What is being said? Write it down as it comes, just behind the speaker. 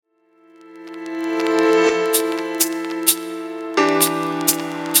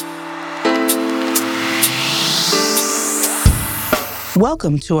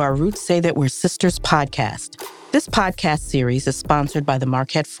Welcome to our Roots Say That We're Sisters podcast. This podcast series is sponsored by the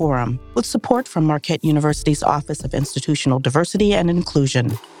Marquette Forum with support from Marquette University's Office of Institutional Diversity and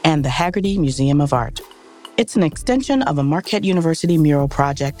Inclusion and the Hagerty Museum of Art. It's an extension of a Marquette University mural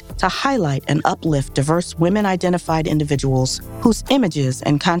project to highlight and uplift diverse women-identified individuals whose images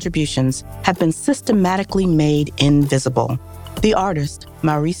and contributions have been systematically made invisible. The artist,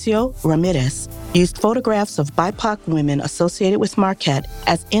 Mauricio Ramirez, used photographs of BIPOC women associated with Marquette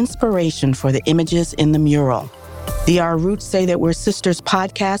as inspiration for the images in the mural. The Our Roots Say That We're Sisters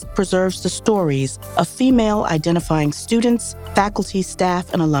podcast preserves the stories of female-identifying students, faculty,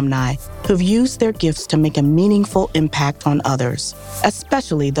 staff, and alumni who've used their gifts to make a meaningful impact on others,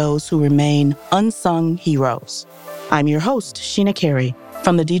 especially those who remain unsung heroes. I'm your host, Sheena Carey,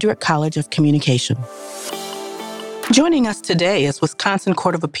 from the Diederich College of Communication. Joining us today is Wisconsin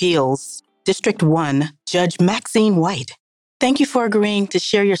Court of Appeals, District 1, Judge Maxine White. Thank you for agreeing to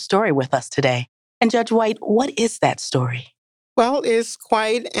share your story with us today. And Judge White, what is that story? Well, it's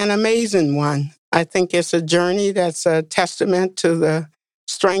quite an amazing one. I think it's a journey that's a testament to the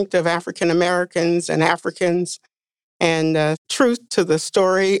strength of African Americans and Africans, and truth to the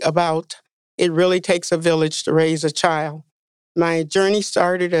story about it really takes a village to raise a child. My journey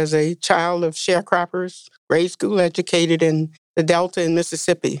started as a child of sharecroppers, grade school educated in the Delta in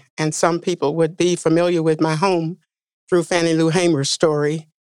Mississippi, and some people would be familiar with my home through Fannie Lou Hamer's story,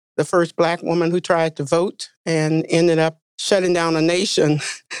 the first Black woman who tried to vote and ended up shutting down a nation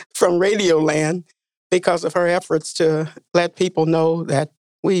from Radio Land because of her efforts to let people know that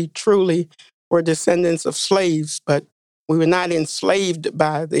we truly were descendants of slaves, but we were not enslaved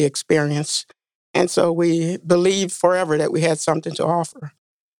by the experience. And so we believed forever that we had something to offer.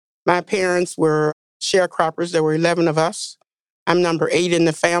 My parents were sharecroppers. There were 11 of us. I'm number 8 in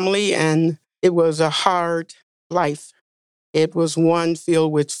the family, and it was a hard life. It was one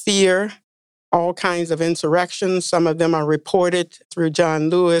filled with fear, all kinds of insurrections. Some of them are reported through John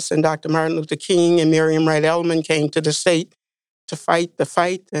Lewis and Dr. Martin Luther King, and Miriam Wright Edelman came to the state to fight the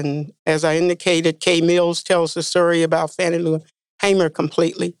fight. And as I indicated, Kay Mills tells the story about Fannie Lou Hamer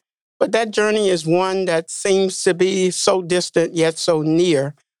completely. But that journey is one that seems to be so distant yet so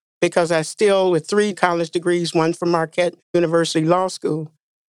near, because I still, with 3 college degrees, one from Marquette University Law School,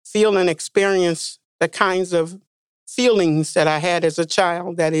 feel and experience the kinds of feelings that I had as a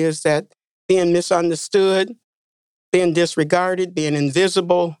child. That is, that being misunderstood, being disregarded, being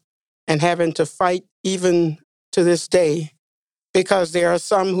invisible, and having to fight even to this day, because there are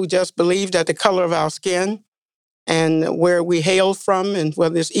some who just believe that the color of our skin and where we hail from, and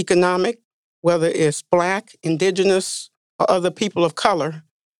whether it's economic, whether it's Black, Indigenous, or other people of color,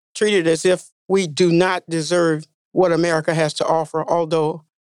 treated as if we do not deserve what America has to offer, although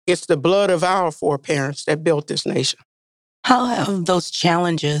it's the blood of our foreparents that built this nation. How have those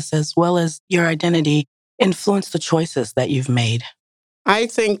challenges, as well as your identity, influenced the choices that you've made? I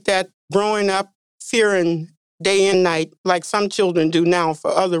think that growing up fearing day and night, like some children do now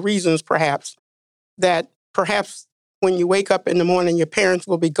for other reasons perhaps, that perhaps when you wake up in the morning, your parents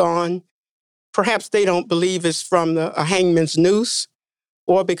will be gone. Perhaps they don't believe it's from a hangman's noose,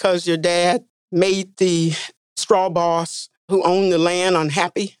 or because your dad made the straw boss who owned the land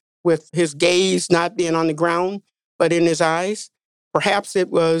unhappy with his gaze not being on the ground, but in his eyes. Perhaps it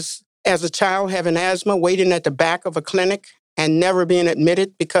was, as a child, having asthma, waiting at the back of a clinic and never being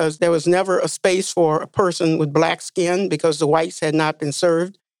admitted because there was never a space for a person with Black skin because the whites had not been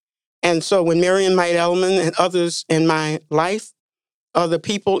served. And so when Miriam Wright Edelman and others in my life, other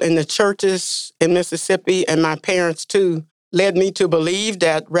people in the churches in Mississippi, and my parents too, led me to believe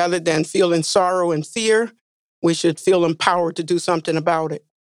that rather than feeling sorrow and fear, we should feel empowered to do something about it.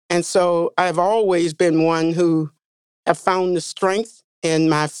 And so I've always been one who have found the strength in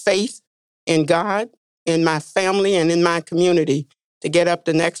my faith in God, in my family, and in my community to get up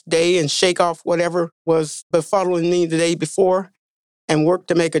the next day and shake off whatever was befuddling me the day before and work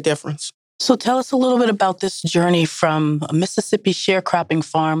to make a difference. So tell us a little bit about this journey from a Mississippi sharecropping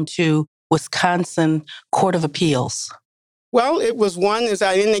farm to Wisconsin Court of Appeals. Well, it was one, as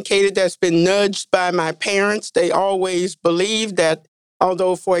I indicated, that's been nudged by my parents. They always believed that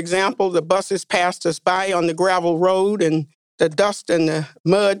although, for example, the buses passed us by on the gravel road and the dust and the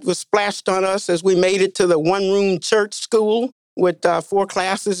mud was splashed on us as we made it to the one-room church school with 4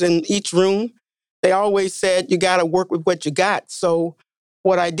 classes in each room, they always said, you got to work with what you got. So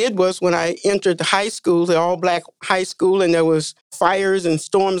what I did was when I entered the high school, the all-Black high school, and there was fires and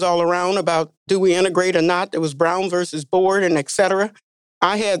storms all around about do we integrate or not, there was Brown versus Board and et cetera.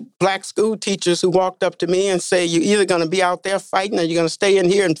 I had Black school teachers who walked up to me and say, you're either going to be out there fighting or you're going to stay in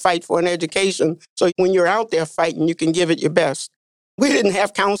here and fight for an education. So when you're out there fighting, you can give it your best. we didn't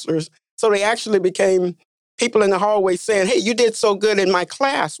have counselors. So they actually became people in the hallway saying, hey, you did so good in my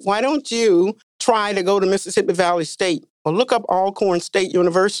class. Why don't you try to go to Mississippi Valley State or look up Alcorn State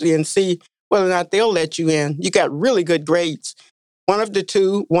University and see whether or not they'll let you in? You got really good grades. One of the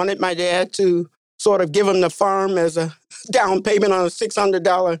two wanted my dad to sort of give him the farm as a down payment on a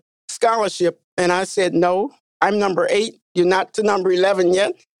 $600 scholarship. And I said, no, I'm number 8. You're not to number 11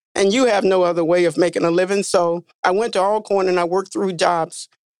 yet. And you have no other way of making a living. So I went to Alcorn and I worked through jobs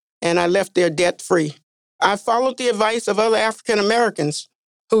and I left there debt-free. I followed the advice of other African Americans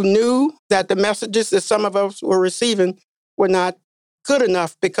who knew that the messages that some of us were receiving were not good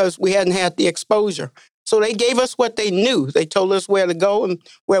enough because we hadn't had the exposure. So they gave us what they knew. They told us where to go and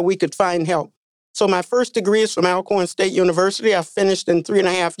where we could find help. So my first degree is from Alcorn State University. I finished in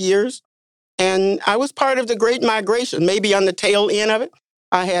 3.5 years. And I was part of the Great Migration, maybe on the tail end of it.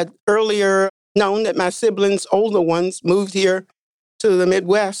 I had earlier known that my siblings, older ones, moved here to the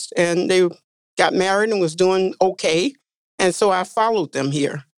Midwest, and they got married and was doing okay. And so I followed them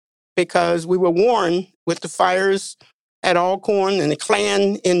here because we were warned with the fires at Alcorn and the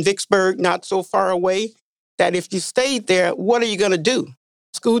Klan in Vicksburg, not so far away, that if you stayed there, what are you going to do?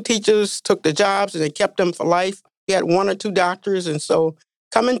 School teachers took the jobs and they kept them for life. We had 1 or 2 doctors. And so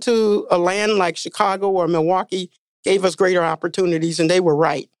coming to a land like Chicago or Milwaukee gave us greater opportunities, and they were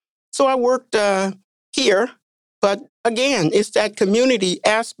right. So I worked here. But again, it's that community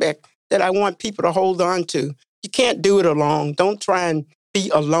aspect that I want people to hold on to. You can't do it alone. Don't try and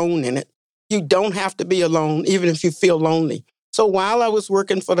be alone in it. You don't have to be alone, even if you feel lonely. So while I was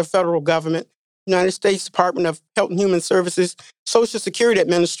working for the federal government, United States Department of Health and Human Services, Social Security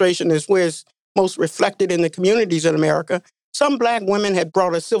Administration is where it's most reflected in the communities in America. Some Black women had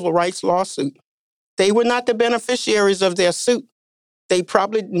brought a civil rights lawsuit. They were not the beneficiaries of their suit. They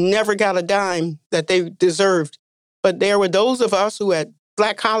probably never got a dime that they deserved. But there were those of us who had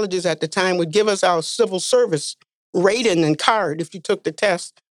Black colleges at the time would give us our civil service rating and card if you took the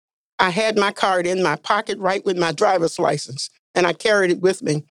test. I had my card in my pocket right with my driver's license, and I carried it with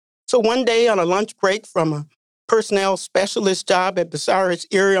me. So one day on a lunch break from a personnel specialist job at Bucyrus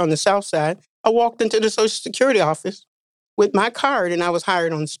Erie on the South Side, I walked into the Social Security office with my card, and I was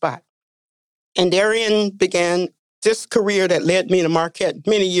hired on the spot. And therein began this career that led me to Marquette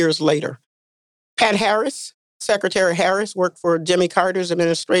many years later. Pat Harris, Secretary Harris, worked for Jimmy Carter's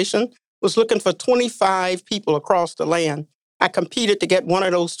administration, was looking for 25 people across the land. I competed to get one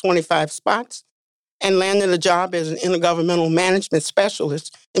of those 25 spots and landed a job as an intergovernmental management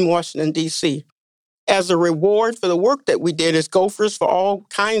specialist in Washington, D.C. As a reward for the work that we did as gophers for all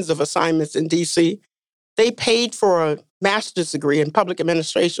kinds of assignments in D.C., they paid for a master's degree in public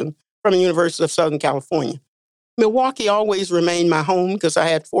administration from the University of Southern California. Milwaukee always remained my home because I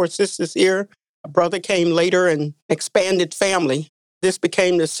had 4 sisters here. A brother came later and expanded family. This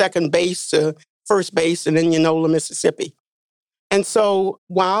became the second base to first base in Indianola, Mississippi. And so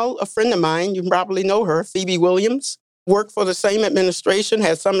while a friend of mine, you probably know her, Phoebe Williams, worked for the same administration,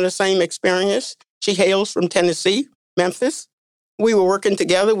 had some of the same experience. She hails from Tennessee, Memphis. We were working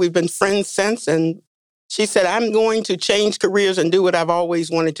together. We've been friends since. And she said, I'm going to change careers and do what I've always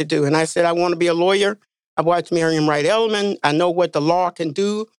wanted to do. And I said, I want to be a lawyer. I watched Miriam Wright Edelman. I know what the law can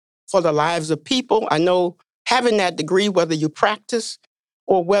do for the lives of people. I know having that degree, whether you practice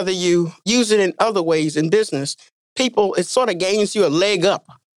or whether you use it in other ways in business, people, it sort of gains you a leg up.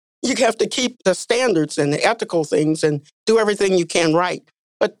 You have to keep the standards and the ethical things and do everything you can right.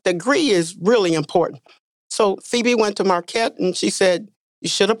 But degree is really important. So Phoebe went to Marquette and she said, you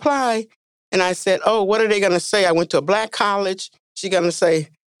should apply. And I said, oh, what are they going to say? I went to a Black college. She's going to say,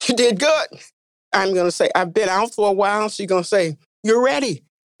 you did good. I'm going to say, I've been out for a while. She's going to say, you're ready.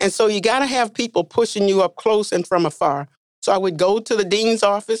 And so you got to have people pushing you up close and from afar. So I would go to the dean's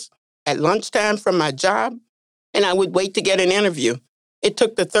office at lunchtime from my job, and I would wait to get an interview. It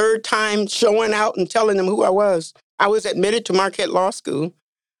took the 3rd time showing out and telling them who I was. I was admitted to Marquette Law School.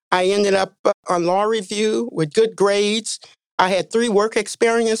 I ended up on law review with good grades. I had 3 work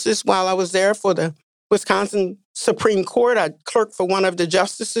experiences while I was there for the Wisconsin Supreme Court. I clerked for one of the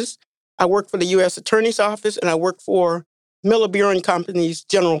justices. I worked for the U.S. Attorney's Office, and I worked for Miller Buren Company's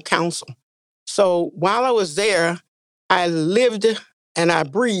general counsel. So while I was there, I lived and I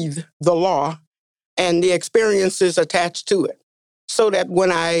breathed the law and the experiences attached to it, so that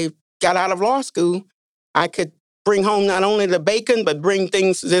when I got out of law school, I could bring home not only the bacon, but bring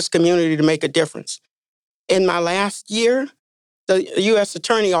things to this community to make a difference. In my last year, the U.S.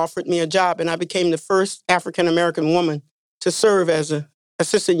 attorney offered me a job, and I became the first African-American woman to serve as an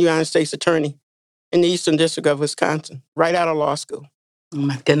assistant United States attorney in the Eastern District of Wisconsin, right out of law school. Oh,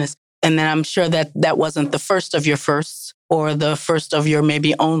 my goodness. And then I'm sure that that wasn't the first of your firsts or the first of your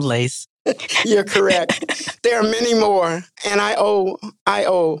maybe onlys. You're correct. There are many more. And do I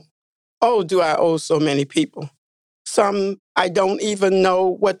owe so many people. Some I don't even know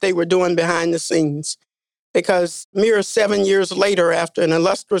what they were doing behind the scenes. Because mere 7 years later, after an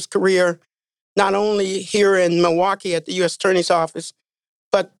illustrious career, not only here in Milwaukee at the U.S. Attorney's Office,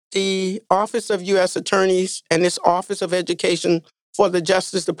 but the Office of U.S. Attorneys and this Office of Education for the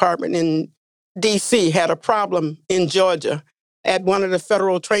Justice Department in D.C. had a problem in Georgia at one of the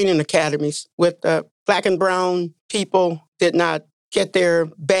federal training academies with Black and brown people did not get their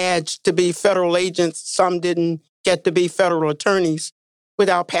badge to be federal agents. Some didn't get to be federal attorneys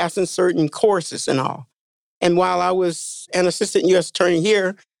without passing certain courses and all. And while I was an assistant U.S. attorney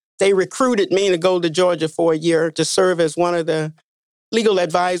here, they recruited me to go to Georgia for a year to serve as one of the legal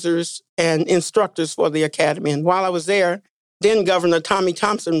advisors and instructors for the academy. And while I was there, then Governor Tommy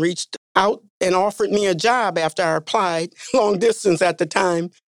Thompson reached out and offered me a job after I applied, long distance at the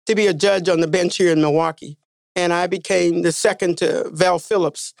time, to be a judge on the bench here in Milwaukee. And I became the second to Val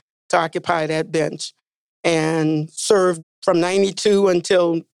Phillips to occupy that bench and served from 92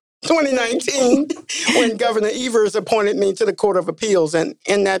 until 2019 when Governor Evers appointed me to the Court of Appeals. And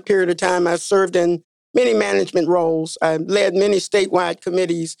in that period of time, I served in many management roles. I led many statewide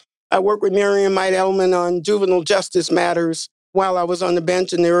committees. I worked with Miriam Might Ellman on juvenile justice matters while I was on the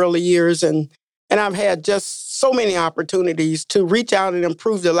bench in the early years. And I've had just so many opportunities to reach out and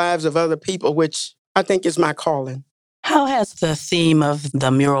improve the lives of other people, which I think is my calling. How has the theme of the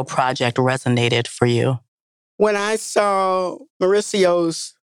mural project resonated for you? When I saw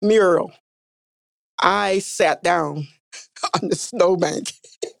Mauricio's mural, I sat down on the snowbank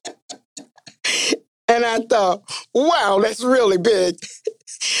and I thought, wow, that's really big.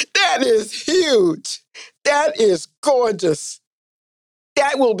 That is huge. That is gorgeous.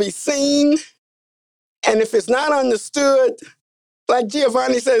 That will be seen. And if it's not understood, like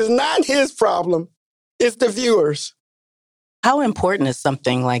Giovanni says, it's not his problem. It's the viewers. How important is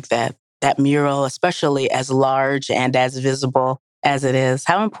something like that mural, especially as large and as visible as it is?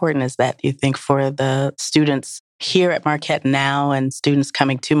 How important is that, do you think, for the students here at Marquette now and students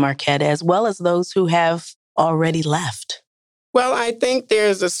coming to Marquette, as well as those who have already left? Well, I think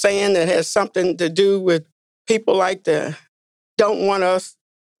there's a saying that has something to do with people like don't want us,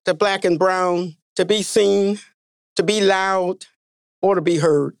 the Black and brown, to be seen, to be loud, or to be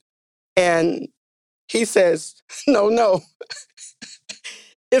heard. And he says, no.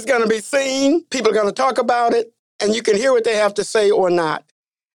 It's going to be seen, people are going to talk about it, and you can hear what they have to say or not.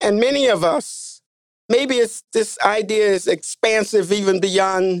 And many of us, maybe this idea is expansive even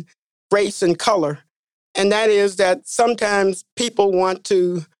beyond race and color. And that is that sometimes people want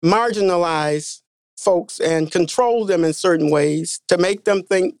to marginalize folks and control them in certain ways to make them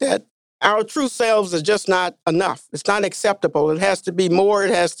think that our true selves are just not enough. It's not acceptable. It has to be more.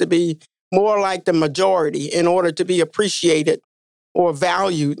 It has to be more like the majority in order to be appreciated or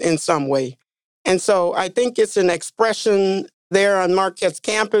valued in some way. And so I think it's an expression there on Marquette's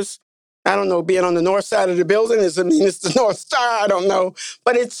campus. I don't know, being on the north side of the building, does it mean it's the North Star? I don't know.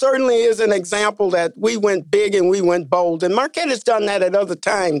 But it certainly is an example that we went big and we went bold. And Marquette has done that at other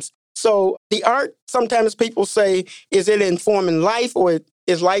times. So the art, sometimes people say, is it informing life or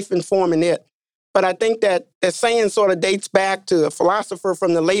is life informing it? But I think that the saying sort of dates back to a philosopher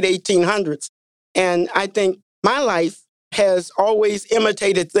from the late 1800s. And I think my life has always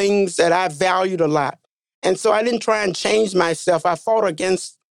imitated things that I valued a lot. And so I didn't try and change myself. I fought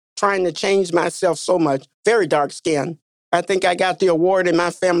against trying to change myself so much. Very dark skin. I think I got the award in my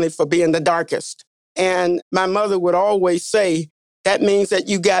family for being the darkest. And my mother would always say, that means that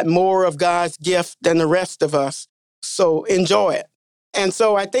you got more of God's gift than the rest of us. So enjoy it. And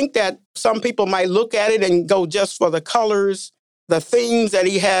so I think that some people might look at it and go just for the colors, the themes that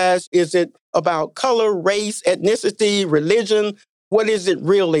he has. Is it about color, race, ethnicity, religion? What is it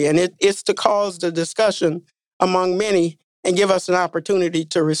really? And it's to cause the discussion among many and give us an opportunity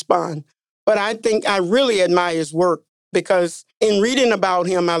to respond. But I think I really admire his work because in reading about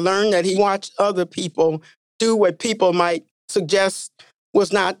him, I learned that he watched other people do what people might suggest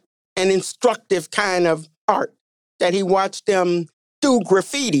was not an instructive kind of art, that he watched them do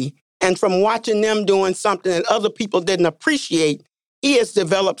graffiti. And from watching them doing something that other people didn't appreciate, he has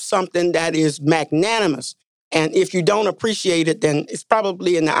developed something that is magnanimous. And if you don't appreciate it, then it's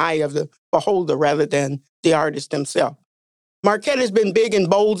probably in the eye of the beholder rather than the artist himself. Marquette has been big and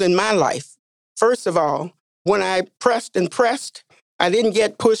bold in my life. First of all, when I pressed and pressed, I didn't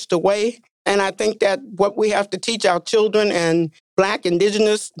get pushed away. And I think that what we have to teach our children and Black,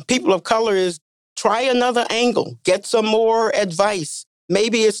 Indigenous, people of color is try another angle, get some more advice,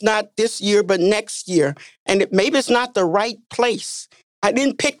 maybe it's not this year, but next year. And maybe it's not the right place. I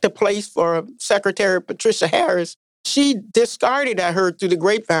didn't pick the place for Secretary Patricia Harris. She discarded, I heard through the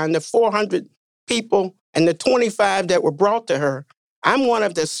grapevine, the 400 people and the 25 that were brought to her. I'm one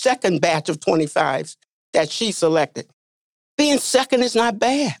of the second batch of 25s that she selected. Being second is not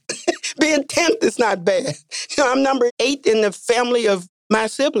bad. Being 10th is not bad. I'm number 8 in the family of my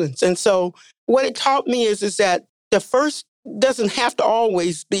siblings. And so what it taught me is that the first doesn't have to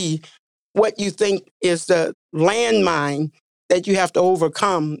always be what you think is the landmine that you have to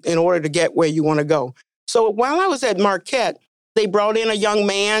overcome in order to get where you want to go. So while I was at Marquette, they brought in a young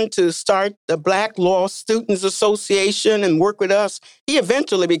man to start the Black Law Students Association and work with us. He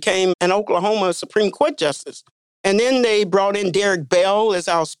eventually became an Oklahoma Supreme Court justice. And then they brought in Derek Bell as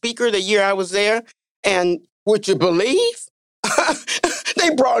our speaker the year I was there. And would you believe?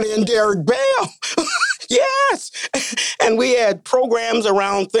 They brought in Derek Bell. Yes. And we had programs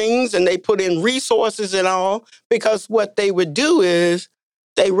around things, and they put in resources and all, because what they would do is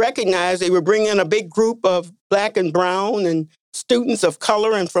they recognized they would bring in a big group of Black and brown and students of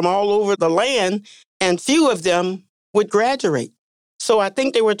color and from all over the land, and few of them would graduate. So I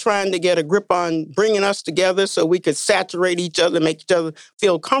think they were trying to get a grip on bringing us together so we could saturate each other, make each other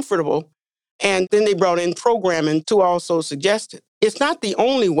feel comfortable. And then they brought in programming to also suggest it. It's not the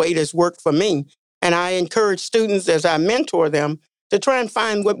only way that's worked for me. And I encourage students as I mentor them to try and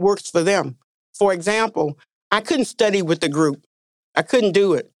find what works for them. For example, I couldn't study with the group. I couldn't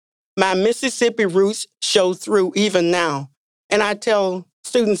do it. My Mississippi roots show through even now. And I tell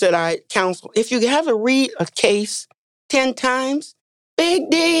students that I counsel, if you have to read a case 10 times, big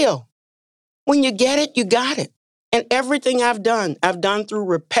deal. When you get it, you got it. And everything I've done through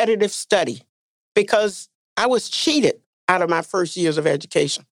repetitive study because I was cheated out of my first years of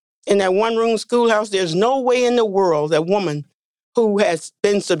education. In that one-room schoolhouse, there's no way in the world a woman who has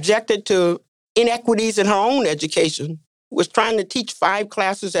been subjected to inequities in her own education was trying to teach 5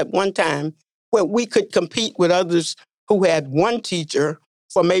 classes at one time where we could compete with others who had one teacher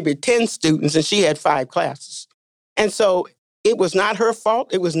for maybe 10 students and she had 5 classes. And so it was not her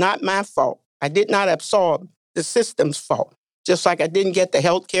fault. It was not my fault. I did not absorb the system's fault. Just like I didn't get the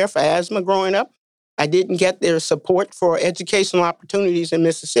health care for asthma growing up. I didn't get their support for educational opportunities in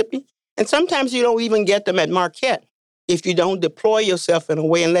Mississippi. And sometimes you don't even get them at Marquette if you don't deploy yourself in a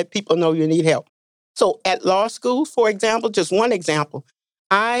way and let people know you need help. So at law school, for example, just one example,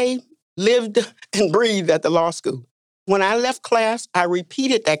 I lived and breathed at the law school. When I left class, I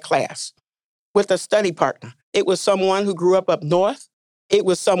repeated that class with a study partner. It was someone who grew up north. It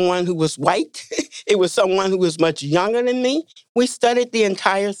was someone who was white. It was someone who was much younger than me. We studied the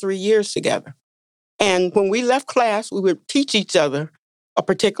entire 3 years together. And when we left class, we would teach each other a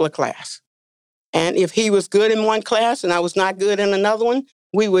particular class. And if he was good in one class and I was not good in another one,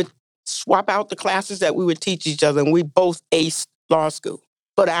 we would swap out the classes that we would teach each other. And we both aced law school.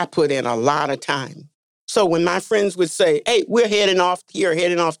 But I put in a lot of time. So when my friends would say, hey, we're heading off here,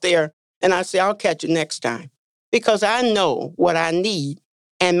 heading off there, and I say, I'll catch you next time. Because I know what I need.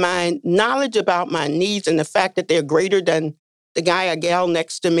 And my knowledge about my needs and the fact that they're greater than the guy or gal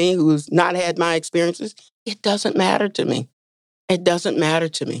next to me who's not had my experiences, it doesn't matter to me. It doesn't matter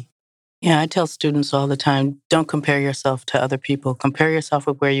to me. Yeah, I tell students all the time, don't compare yourself to other people. Compare yourself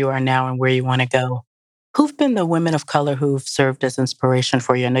with where you are now and where you want to go. Who've been the women of color who've served as inspiration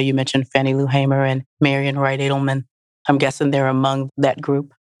for you? I know you mentioned Fannie Lou Hamer and Marian Wright Edelman. I'm guessing they're among that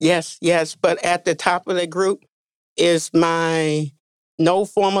group. Yes. But at the top of the group is my no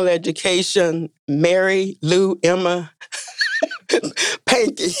formal education, Mary Lou Emma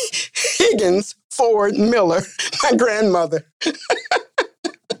Panky Higgins Ford Miller, my grandmother.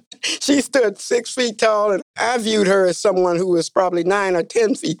 She stood 6 feet tall, and I viewed her as someone who was probably 9 or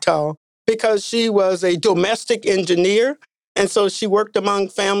 10 feet tall because she was a domestic engineer. And so she worked among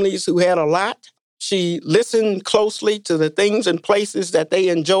families who had a lot. She listened closely to the things and places that they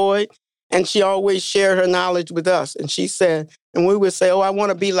enjoyed. And she always shared her knowledge with us. And she said, and we would say, oh, I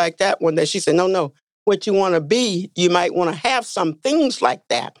want to be like that one day. She said, no. What you want to be, you might want to have some things like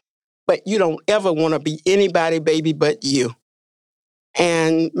that, but you don't ever want to be anybody, baby, but you.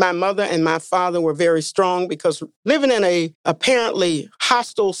 And my mother and my father were very strong because living in a apparently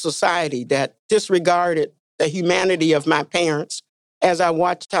hostile society that disregarded the humanity of my parents, as I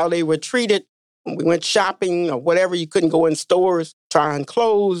watched how they were treated, when we went shopping or whatever, you couldn't go in stores, try on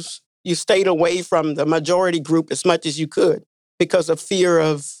clothes. You stayed away from the majority group as much as you could because of fear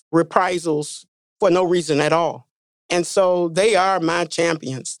of reprisals for no reason at all. And so they are my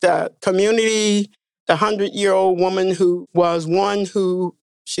champions. The community, the 100-year-old woman who was one who,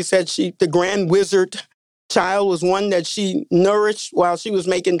 she said the grand wizard child was one that she nourished while she was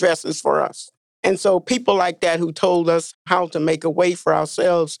making dresses for us. And so people like that who told us how to make a way for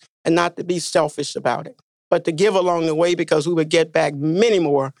ourselves and not to be selfish about it, but to give along the way because we would get back many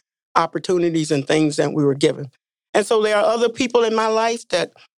more opportunities and things than we were given. And so there are other people in my life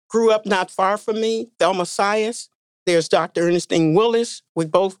that grew up not far from me, Thelma Sias. There's Dr. Ernestine Willis. We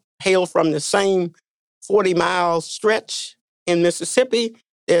both hail from the same 40-mile stretch in Mississippi.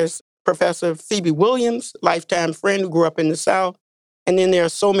 There's Professor Phoebe Williams, lifetime friend who grew up in the South. And then there are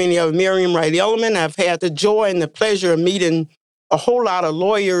so many of Miriam Wright Ehrlichman. I've had the joy and the pleasure of meeting a whole lot of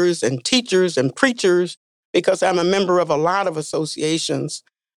lawyers and teachers and preachers because I'm a member of a lot of associations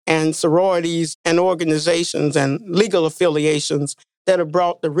and sororities and organizations and legal affiliations that have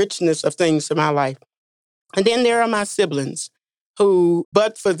brought the richness of things to my life. And then there are my siblings who,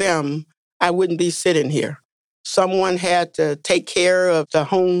 but for them, I wouldn't be sitting here. Someone had to take care of the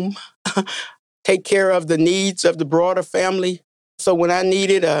home, take care of the needs of the broader family. So when I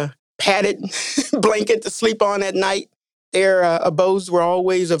needed a padded blanket to sleep on at night, their abodes were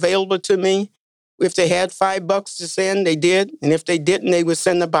always available to me. If they had $5 to send, they did. And if they didn't, they would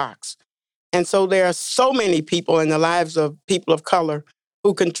send a box. And so there are so many people in the lives of people of color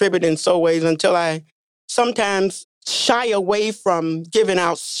who contribute in so ways until I sometimes shy away from giving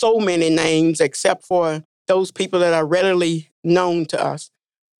out so many names except for those people that are readily known to us.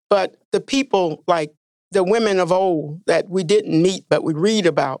 But the people like the women of old that we didn't meet, but we read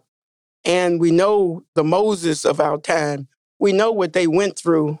about, and we know the Moses of our time, we know what they went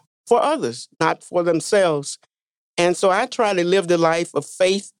through for others, not for themselves. And so I try to live the life of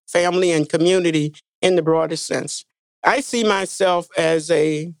faith, family, and community in the broadest sense. I see myself as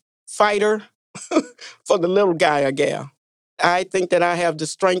a fighter for the little guy or gal. I think that I have the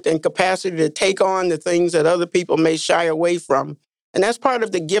strength and capacity to take on the things that other people may shy away from. And that's part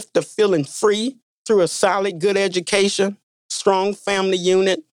of the gift of feeling free through a solid, good education, strong family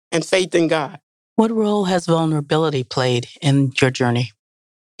unit, and faith in God. What role has vulnerability played in your journey?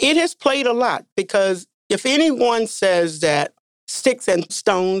 It has played a lot because if anyone says that sticks and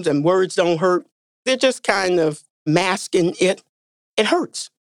stones and words don't hurt, they're just kind of masking it. It hurts.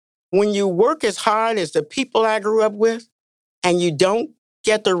 When you work as hard as the people I grew up with and you don't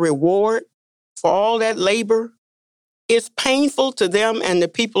get the reward for all that labor, it's painful to them and the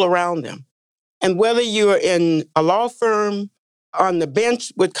people around them. And whether you're in a law firm, on the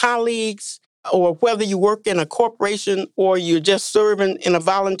bench with colleagues, or whether you work in a corporation or you're just serving in a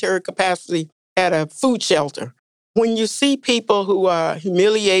voluntary capacity at a food shelter, when you see people who are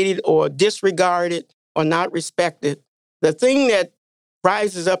humiliated or disregarded or not respected, the thing that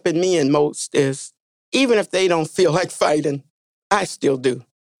rises up in me and most is, even if they don't feel like fighting, I still do,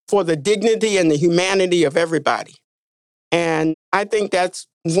 for the dignity and the humanity of everybody. And I think that's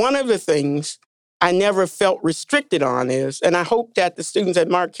one of the things I never felt restricted on is, and I hope that the students at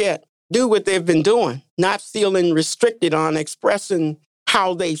Marquette do what they've been doing, not feeling restricted on expressing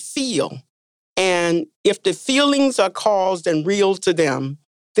how they feel. And if the feelings are caused and real to them,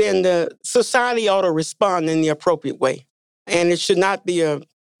 then the society ought to respond in the appropriate way. And it should not be a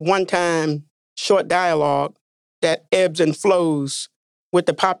one-time short dialogue that ebbs and flows with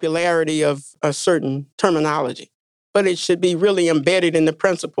the popularity of a certain terminology. But it should be really embedded in the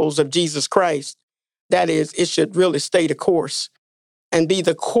principles of Jesus Christ. That is, it should really stay the course and be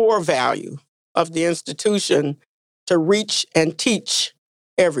the core value of the institution to reach and teach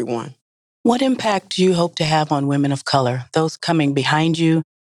everyone. What impact do you hope to have on women of color, those coming behind you,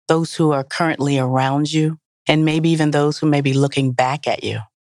 those who are currently around you, and maybe even those who may be looking back at you?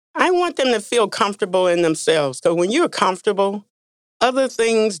 I want them to feel comfortable in themselves. So when you're comfortable, other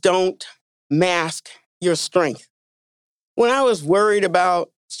things don't mask your strength. When I was worried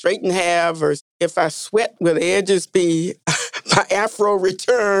about straight and have, or if I sweat, will the edges be my afro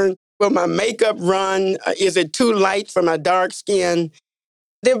return? Will my makeup run? Is it too light for my dark skin?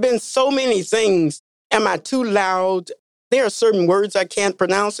 There have been so many things. Am I too loud? There are certain words I can't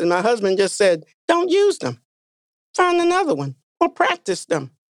pronounce, and my husband just said, don't use them. Find another one or practice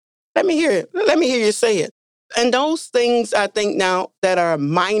them. Let me hear it. Let me hear you say it. And those things, I think now, that are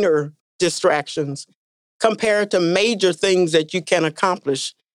minor distractions compared to major things that you can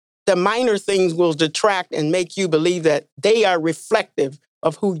accomplish, the minor things will detract and make you believe that they are reflective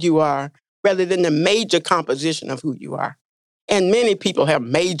of who you are rather than the major composition of who you are. And many people have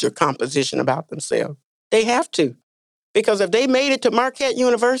major composition about themselves. They have to. Because if they made it to Marquette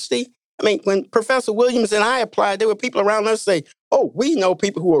University, I mean, when Professor Williams and I applied, there were people around us say, oh, we know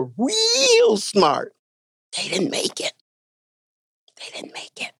people who are real smart. They didn't make it. They didn't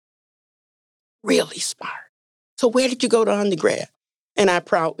make it. Really smart. So where did you go to undergrad? And I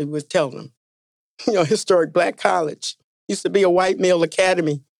proudly would tell them, historic black college. Used to be a white male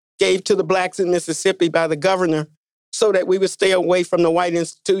academy, gave to the blacks in Mississippi by the governor so that we would stay away from the white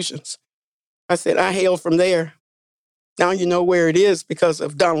institutions. I said, I hail from there. Now you know where it is because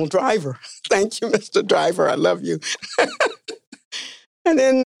of Donald Driver. Thank you, Mr. Driver. I love you. And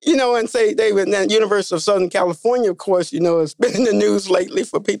then, and say David, and then University of Southern California, of course, has been in the news lately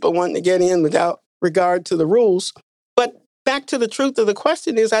for people wanting to get in without regard to the rules. But back to the truth of the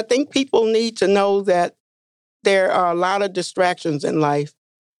question is, I think people need to know that there are a lot of distractions in life.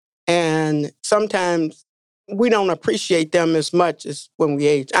 And sometimes we don't appreciate them as much as when we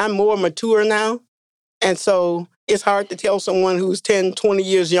age. I'm more mature now. And so it's hard to tell someone who's 10, 20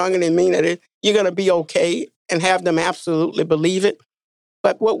 years younger than me that you're going to be okay and have them absolutely believe it.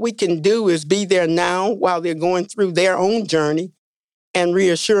 But what we can do is be there now while they're going through their own journey and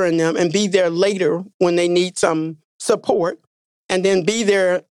reassuring them, and be there later when they need some support, and then be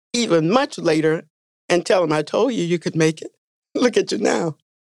there even much later and tell them, I told you could make it. Look at you now.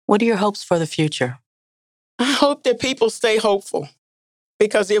 What are your hopes for the future? I hope that people stay hopeful,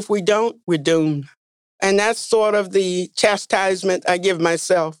 because if we don't, we're doomed. And that's sort of the chastisement I give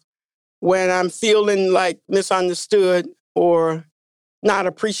myself when I'm feeling like misunderstood or not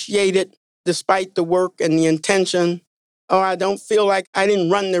appreciated despite the work and the intention, or I don't feel like I didn't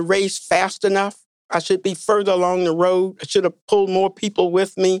run the race fast enough. I should be further along the road. I should have pulled more people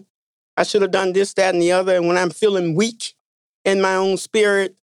with me. I should have done this, that, and the other. And when I'm feeling weak in my own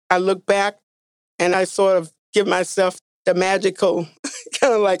spirit, I look back and I sort of give myself the magical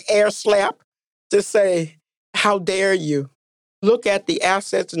kind of like air slap to say, how dare you? Look at the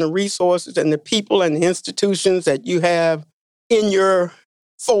assets and the resources and the people and the institutions that you have in your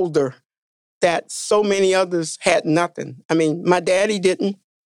folder that so many others had nothing. I mean, my daddy didn't,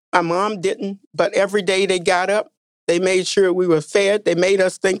 my mom didn't, but every day they got up, they made sure we were fed. They made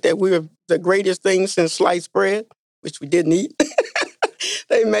us think that we were the greatest thing since sliced bread, which we didn't eat.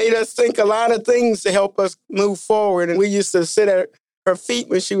 They made us think a lot of things to help us move forward. And we used to sit at her feet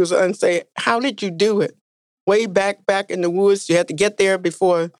when she was and say, how did you do it? Way back in the woods, you had to get there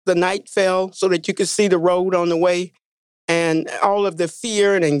before the night fell so that you could see the road on the way. And all of the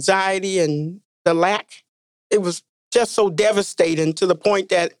fear and anxiety and the lack, it was just so devastating to the point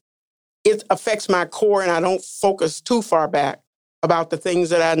that it affects my core and I don't focus too far back about the things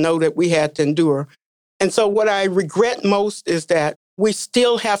that I know that we had to endure. And so what I regret most is that we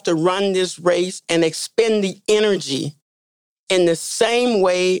still have to run this race and expend the energy in the same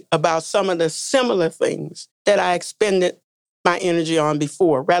way about some of the similar things that I expended my energy on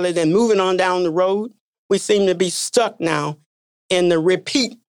before. Rather than moving on down the road, we seem to be stuck now in the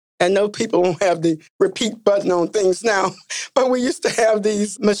repeat. I know people don't have the repeat button on things now, but we used to have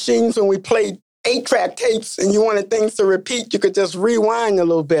these machines when we played 8-track tapes and you wanted things to repeat, you could just rewind a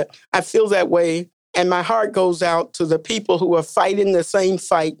little bit. I feel that way, and my heart goes out to the people who are fighting the same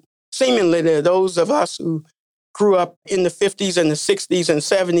fight. Seemingly, they're those of us who grew up in the 50s and the 60s and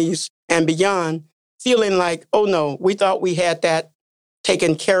 70s and beyond, feeling like, oh no, we thought we had that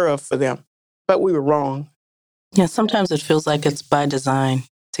taken care of for them, but we were wrong. Yeah, sometimes it feels like it's by design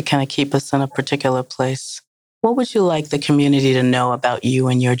to kind of keep us in a particular place. What would you like the community to know about you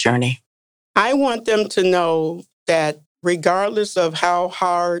and your journey? I want them to know that regardless of how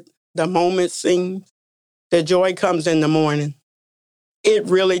hard the moment seems, the joy comes in the morning. It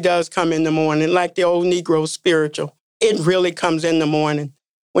really does come in the morning, like the old Negro spiritual. It really comes in the morning.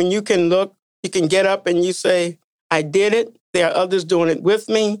 When you can look, you can get up and you say, I did it. There are others doing it with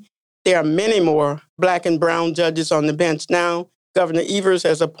me. There are many more Black and brown judges on the bench now. Governor Evers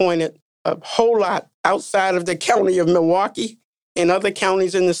has appointed a whole lot outside of the county of Milwaukee and other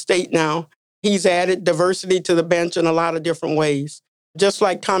counties in the state now. He's added diversity to the bench in a lot of different ways, just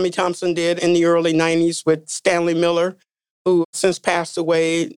like Tommy Thompson did in the early 90s with Stanley Miller, who since passed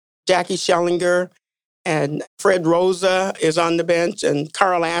away, Jackie Schellinger, and Fred Rosa is on the bench, and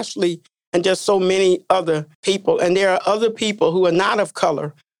Carl Ashley, and just so many other people. And there are other people who are not of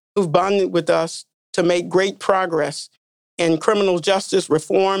color who've bonded with us to make great progress in criminal justice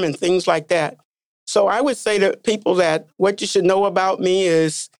reform and things like that. So I would say to people that what you should know about me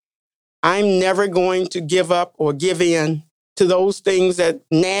is I'm never going to give up or give in to those things that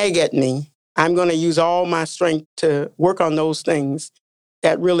nag at me. I'm going to use all my strength to work on those things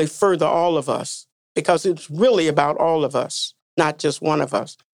that really further all of us, because it's really about all of us, not just one of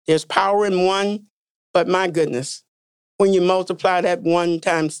us. There's power in one, but my goodness, when you multiply that one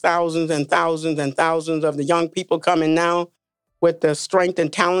times thousands and thousands and thousands of the young people coming now with the strength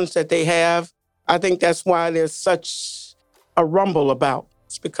and talents that they have, I think that's why there's such a rumble about.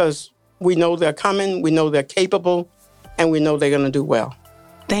 It's because we know they're coming, we know they're capable, and we know they're going to do well.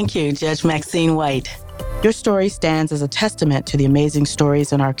 Thank you, Judge Maxine White. Your story stands as a testament to the amazing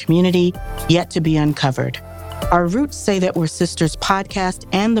stories in our community yet to be uncovered. Our Roots Say That We're Sisters podcast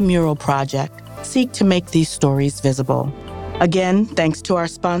and the Mural Project seek to make these stories visible. Again, thanks to our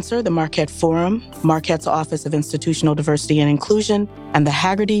sponsor, the Marquette Forum, Marquette's Office of Institutional Diversity and Inclusion, and the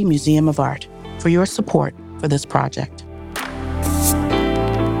Hagerty Museum of Art for your support for this project.